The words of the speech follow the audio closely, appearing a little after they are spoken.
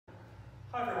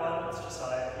it's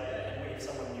Josiah here, and we have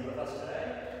someone new with us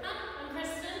today. Hi, I'm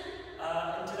Kristen.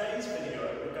 In today's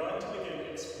video, we're going to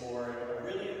begin exploring a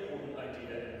really important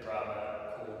idea in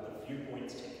drama called the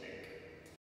Viewpoints technique.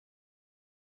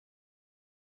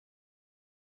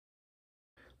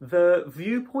 The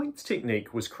Viewpoints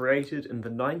technique was created in the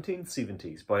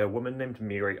 1970s by a woman named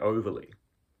Mary Overley.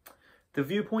 The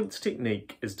Viewpoints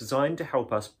technique is designed to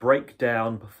help us break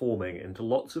down performing into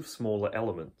lots of smaller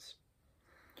elements.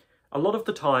 A lot of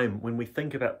the time when we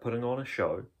think about putting on a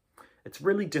show, it's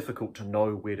really difficult to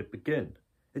know where to begin.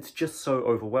 It's just so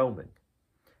overwhelming.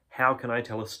 How can I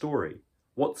tell a story?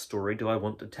 What story do I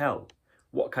want to tell?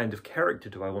 What kind of character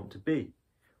do I want to be?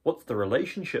 What's the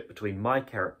relationship between my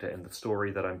character and the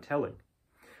story that I'm telling?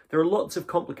 There are lots of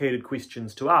complicated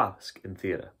questions to ask in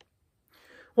theatre.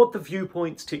 What the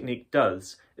Viewpoints technique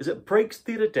does is it breaks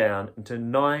theatre down into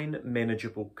 9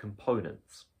 manageable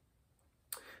components.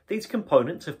 These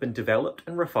components have been developed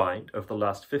and refined over the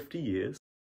last 50 years.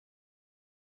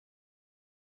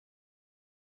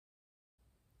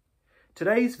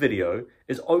 Today's video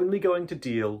is only going to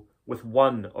deal with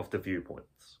one of the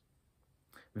viewpoints.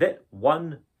 That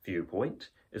one viewpoint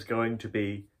is going to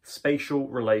be spatial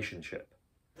relationship.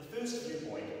 The first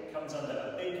viewpoint comes under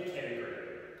a big category.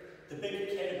 The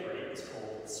big category is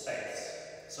called space.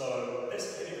 So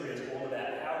this category is all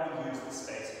about how we use the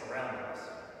space around us.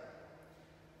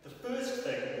 The first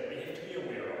thing that we have to be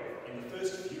aware of, and the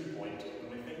first viewpoint when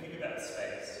we're thinking about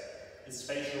space, is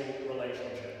spatial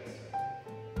relationships.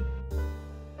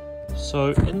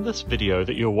 So in this video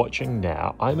that you're watching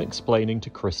now, I'm explaining to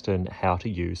Kristen how to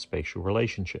use spatial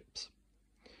relationships.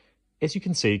 As you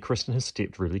can see, Kristen has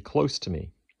stepped really close to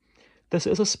me. This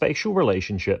is a spatial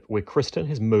relationship where Kristen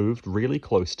has moved really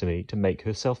close to me to make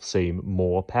herself seem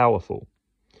more powerful.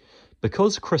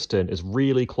 Because Kristen is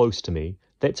really close to me,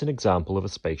 that's an example of a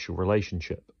spatial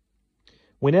relationship.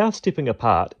 We're now stepping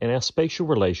apart and our spatial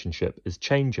relationship is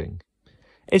changing.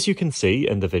 As you can see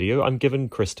in the video, I'm giving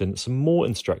Kristen some more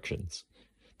instructions.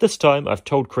 This time I've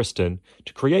told Kristen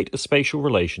to create a spatial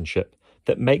relationship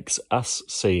that makes us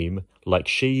seem like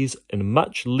she's in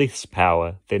much less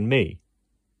power than me.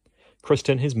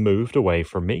 Kristen has moved away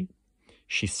from me.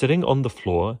 She's sitting on the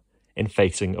floor and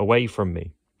facing away from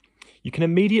me. You can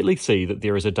immediately see that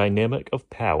there is a dynamic of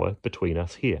power between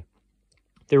us here.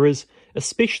 There is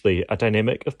especially a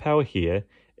dynamic of power here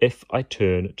if I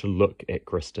turn to look at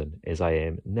Kristen as I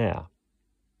am now.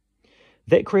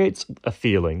 That creates a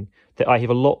feeling that I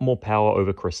have a lot more power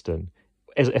over Kristen,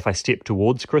 as if I step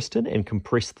towards Kristen and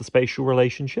compress the spatial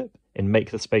relationship and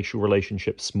make the spatial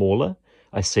relationship smaller,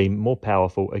 I seem more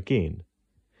powerful again.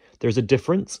 There's a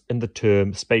difference in the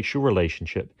term spatial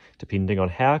relationship depending on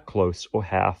how close or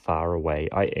how far away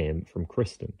I am from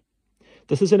Kristen.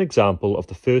 This is an example of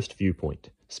the first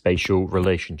viewpoint, spatial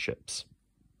relationships.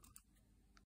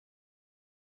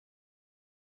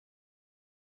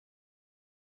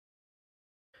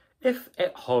 If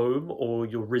at home or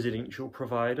your residential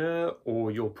provider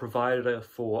or your provider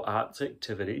for arts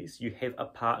activities, you have a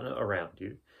partner around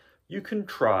you, you can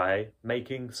try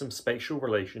making some spatial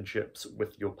relationships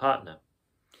with your partner.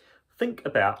 Think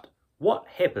about what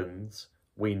happens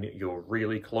when you're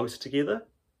really close together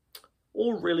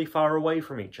or really far away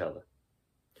from each other.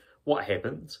 What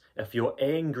happens if you're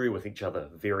angry with each other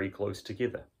very close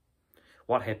together?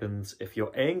 What happens if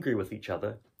you're angry with each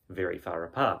other very far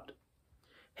apart?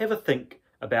 Have a think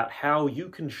about how you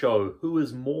can show who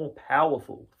is more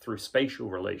powerful through spatial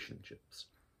relationships.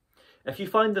 If you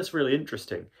find this really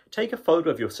interesting, take a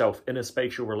photo of yourself in a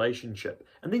spatial relationship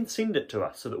and then send it to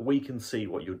us so that we can see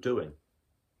what you're doing.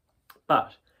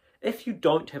 But if you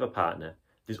don't have a partner,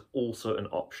 there's also an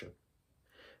option.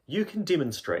 You can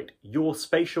demonstrate your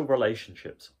spatial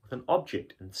relationships with an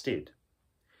object instead.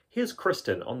 Here's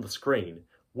Kristen on the screen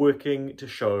working to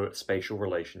show spatial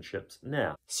relationships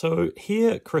now. So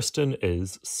here Kristen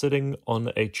is sitting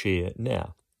on a chair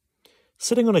now.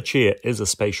 Sitting on a chair is a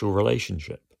spatial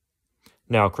relationship.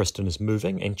 Now Kristen is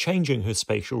moving and changing her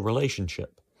spatial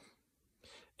relationship.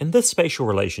 In this spatial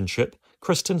relationship,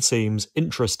 Kristen seems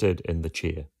interested in the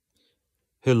chair.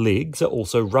 Her legs are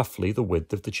also roughly the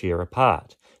width of the chair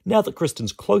apart. Now that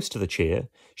Kristen's close to the chair,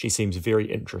 she seems very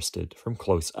interested from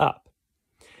close up.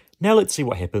 Now let's see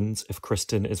what happens if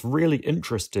Kristen is really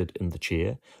interested in the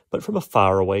chair, but from a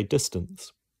faraway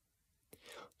distance.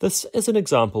 This is an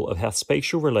example of how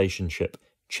spatial relationship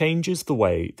changes the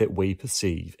way that we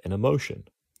perceive an emotion.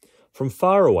 From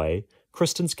far away,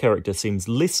 Kristen's character seems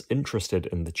less interested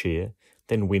in the chair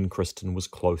than when Kristen was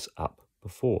close up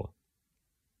before.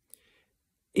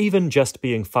 Even just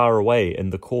being far away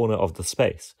in the corner of the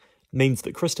space means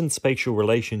that Kristen's spatial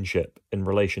relationship in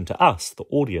relation to us, the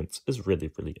audience, is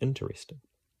really, really interesting.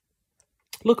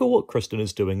 Look at what Kristen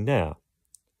is doing now.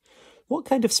 What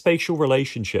kind of spatial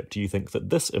relationship do you think that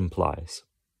this implies?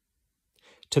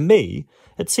 To me,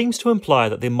 it seems to imply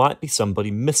that there might be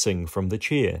somebody missing from the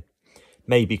chair.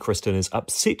 Maybe Kristen is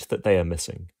upset that they are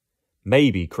missing.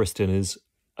 Maybe Kristen is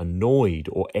annoyed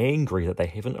or angry that they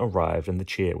haven't arrived in the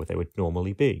chair where they would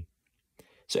normally be.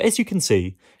 So as you can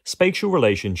see, spatial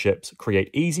relationships create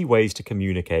easy ways to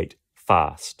communicate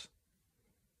fast.